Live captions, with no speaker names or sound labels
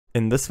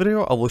In this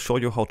video, I will show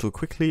you how to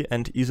quickly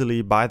and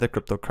easily buy the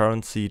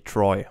cryptocurrency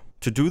Troy.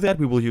 To do that,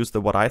 we will use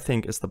what I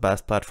think is the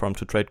best platform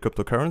to trade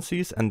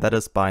cryptocurrencies, and that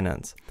is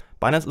Binance.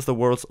 Binance is the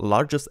world's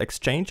largest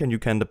exchange, and you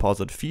can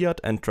deposit fiat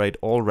and trade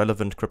all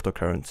relevant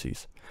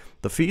cryptocurrencies.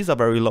 The fees are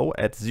very low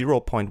at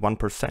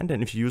 0.1%,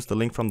 and if you use the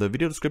link from the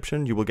video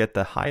description, you will get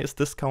the highest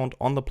discount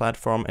on the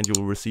platform, and you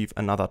will receive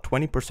another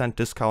 20%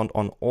 discount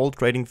on all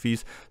trading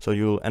fees, so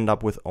you'll end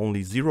up with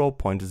only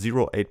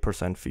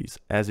 0.08% fees,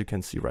 as you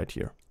can see right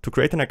here. To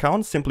create an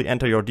account, simply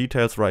enter your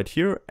details right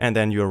here, and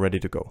then you're ready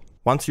to go.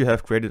 Once you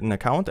have created an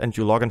account and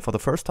you log in for the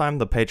first time,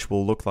 the page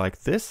will look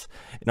like this.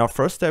 In our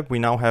first step, we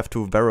now have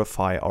to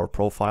verify our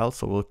profile,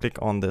 so we'll click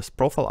on this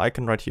profile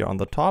icon right here on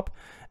the top,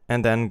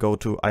 and then go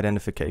to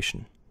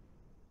identification.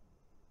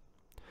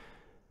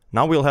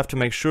 Now we'll have to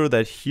make sure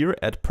that here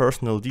at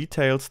personal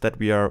details that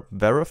we are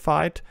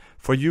verified.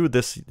 For you,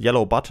 this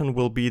yellow button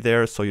will be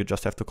there, so you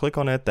just have to click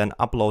on it, then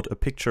upload a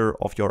picture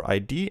of your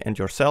ID and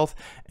yourself,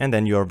 and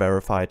then you're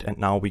verified, and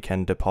now we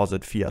can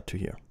deposit fiat to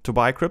here. To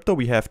buy crypto,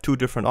 we have two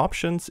different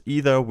options.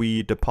 Either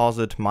we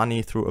deposit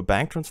money through a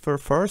bank transfer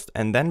first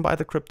and then buy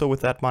the crypto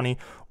with that money,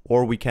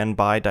 or we can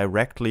buy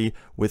directly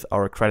with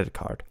our credit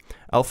card.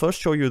 I'll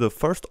first show you the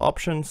first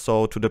option.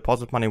 So to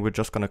deposit money, we're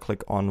just going to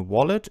click on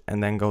wallet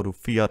and then go to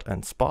fiat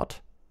and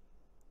spot.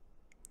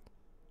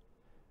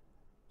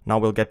 Now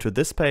we'll get to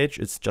this page.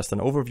 It's just an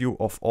overview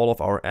of all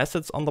of our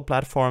assets on the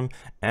platform.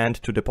 And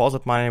to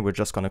deposit money, we're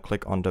just going to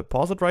click on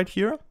deposit right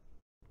here.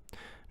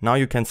 Now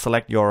you can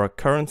select your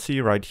currency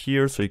right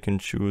here. So you can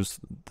choose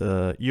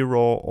the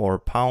euro or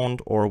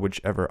pound or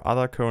whichever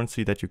other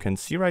currency that you can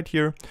see right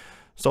here.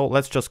 So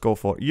let's just go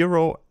for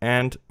euro,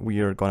 and we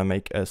are going to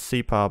make a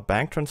SEPA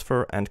bank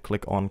transfer and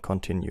click on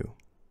continue.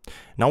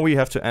 Now we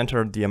have to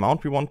enter the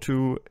amount we want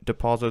to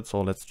deposit. So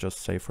let's just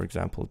say, for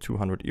example,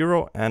 200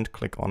 euro and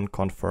click on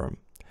confirm.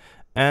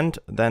 And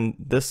then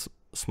this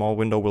small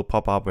window will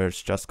pop up where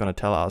it's just going to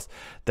tell us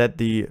that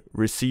the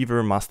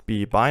receiver must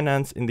be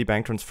Binance in the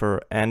bank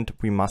transfer, and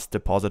we must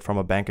deposit from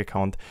a bank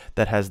account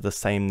that has the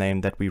same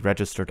name that we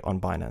registered on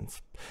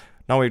Binance.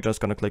 Now we're just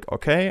going to click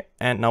OK,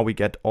 and now we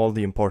get all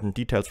the important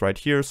details right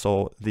here.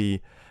 So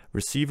the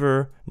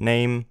receiver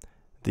name,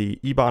 the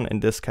IBAN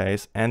in this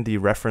case, and the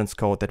reference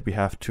code that we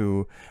have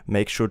to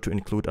make sure to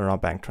include in our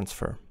bank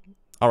transfer.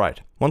 All right,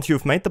 once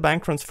you've made the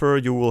bank transfer,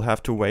 you will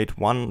have to wait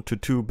 1 to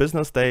 2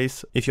 business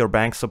days. If your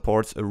bank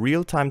supports a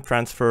real-time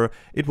transfer,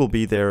 it will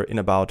be there in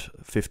about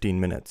 15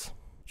 minutes.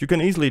 You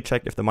can easily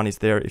check if the money's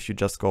there if you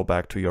just go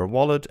back to your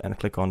wallet and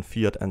click on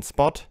fiat and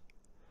spot,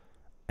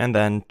 and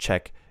then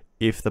check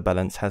if the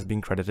balance has been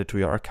credited to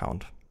your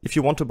account. If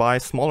you want to buy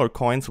smaller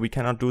coins, we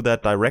cannot do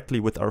that directly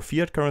with our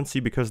fiat currency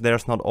because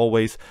there's not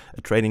always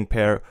a trading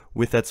pair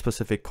with that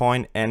specific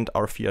coin and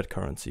our fiat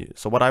currency.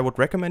 So what I would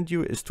recommend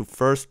you is to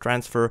first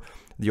transfer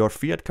your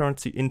fiat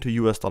currency into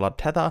US dollar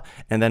Tether,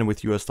 and then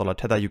with US dollar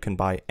Tether you can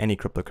buy any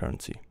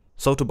cryptocurrency.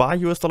 So to buy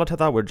US dollar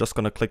Tether, we're just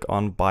going to click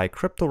on buy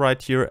crypto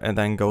right here and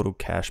then go to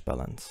cash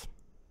balance.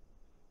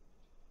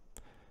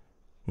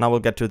 Now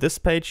we'll get to this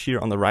page. Here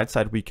on the right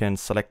side, we can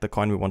select the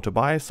coin we want to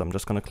buy. So I'm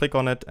just going to click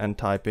on it and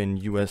type in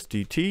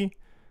USDT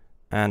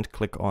and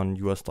click on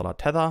US dollar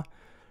Tether.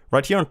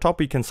 Right here on top,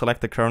 we can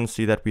select the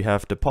currency that we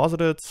have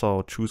deposited.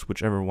 So choose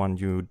whichever one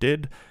you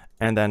did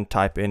and then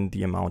type in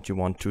the amount you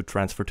want to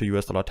transfer to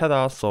US dollar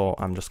Tether. So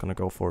I'm just going to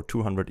go for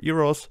 200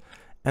 euros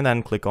and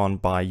then click on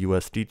buy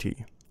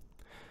USDT.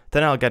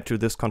 Then I'll get to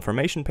this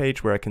confirmation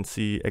page where I can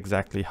see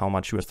exactly how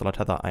much US dollar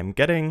Tether I'm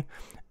getting.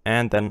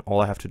 And then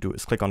all I have to do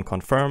is click on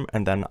confirm,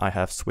 and then I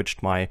have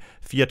switched my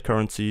fiat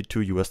currency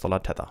to US dollar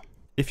Tether.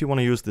 If you want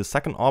to use the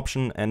second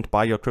option and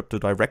buy your crypto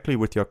directly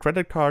with your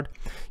credit card,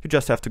 you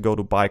just have to go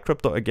to buy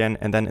crypto again,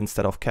 and then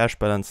instead of cash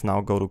balance,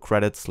 now go to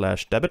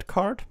credit/debit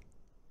card.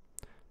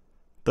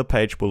 The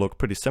page will look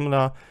pretty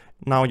similar.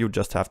 Now you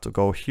just have to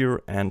go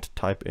here and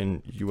type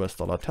in US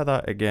dollar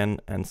Tether again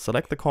and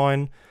select the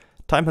coin,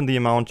 type in the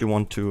amount you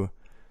want to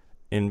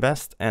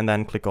invest, and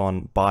then click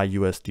on buy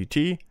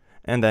USDT.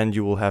 And then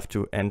you will have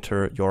to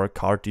enter your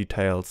card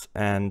details,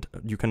 and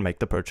you can make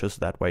the purchase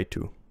that way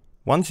too.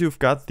 Once you've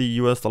got the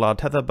US dollar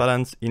Tether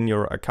balance in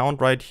your account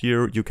right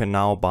here, you can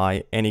now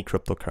buy any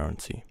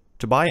cryptocurrency.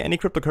 To buy any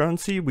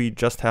cryptocurrency, we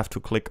just have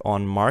to click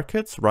on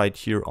markets right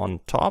here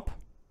on top.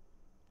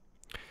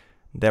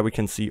 There we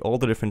can see all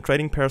the different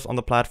trading pairs on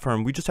the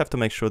platform. We just have to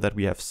make sure that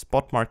we have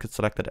spot markets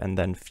selected and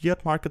then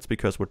fiat markets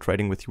because we're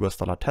trading with US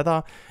dollar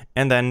Tether.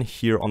 And then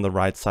here on the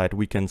right side,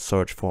 we can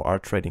search for our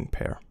trading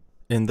pair.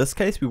 In this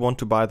case, we want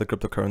to buy the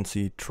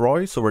cryptocurrency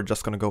Troy. So we're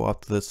just going to go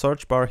up to the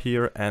search bar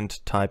here and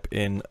type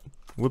in,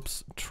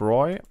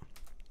 Troy.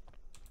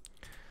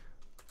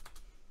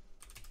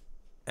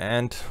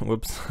 And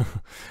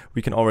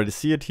we can already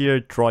see it here,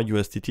 Troy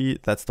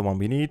USDT, that's the one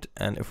we need.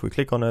 And if we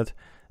click on it,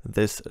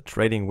 this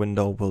trading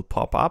window will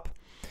pop up.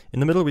 In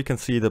the middle, we can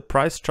see the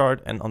price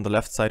chart, and on the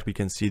left side, we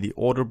can see the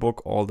order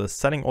book, all the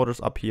selling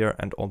orders up here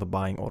and all the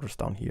buying orders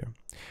down here.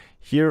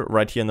 Here,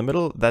 right here in the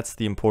middle, that's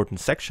the important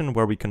section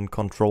where we can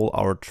control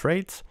our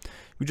trades.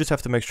 We just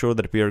have to make sure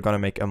that we are going to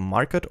make a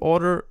market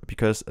order,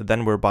 because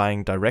then we're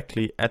buying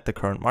directly at the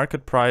current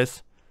market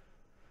price.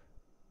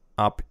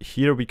 Up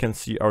here we can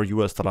see our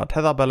US dollar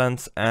tether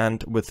balance,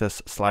 and with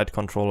this slide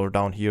controller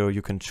down here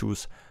you can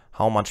choose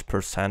how much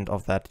 %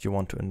 of that you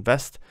want to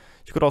invest.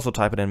 You could also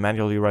type it in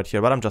manually right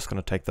here, but I'm just going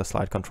to take the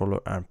slide controller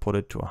and put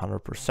it to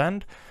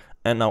 100%.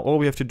 And now all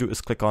we have to do is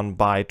click on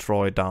buy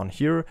Troy down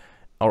here.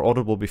 Our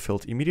order will be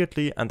filled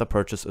immediately and the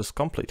purchase is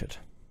completed.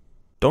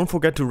 Don't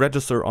forget to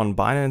register on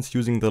Binance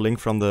using the link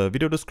from the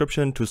video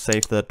description to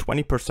save the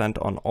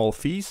 20% on all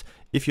fees.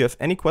 If you have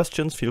any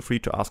questions, feel free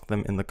to ask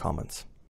them in the comments.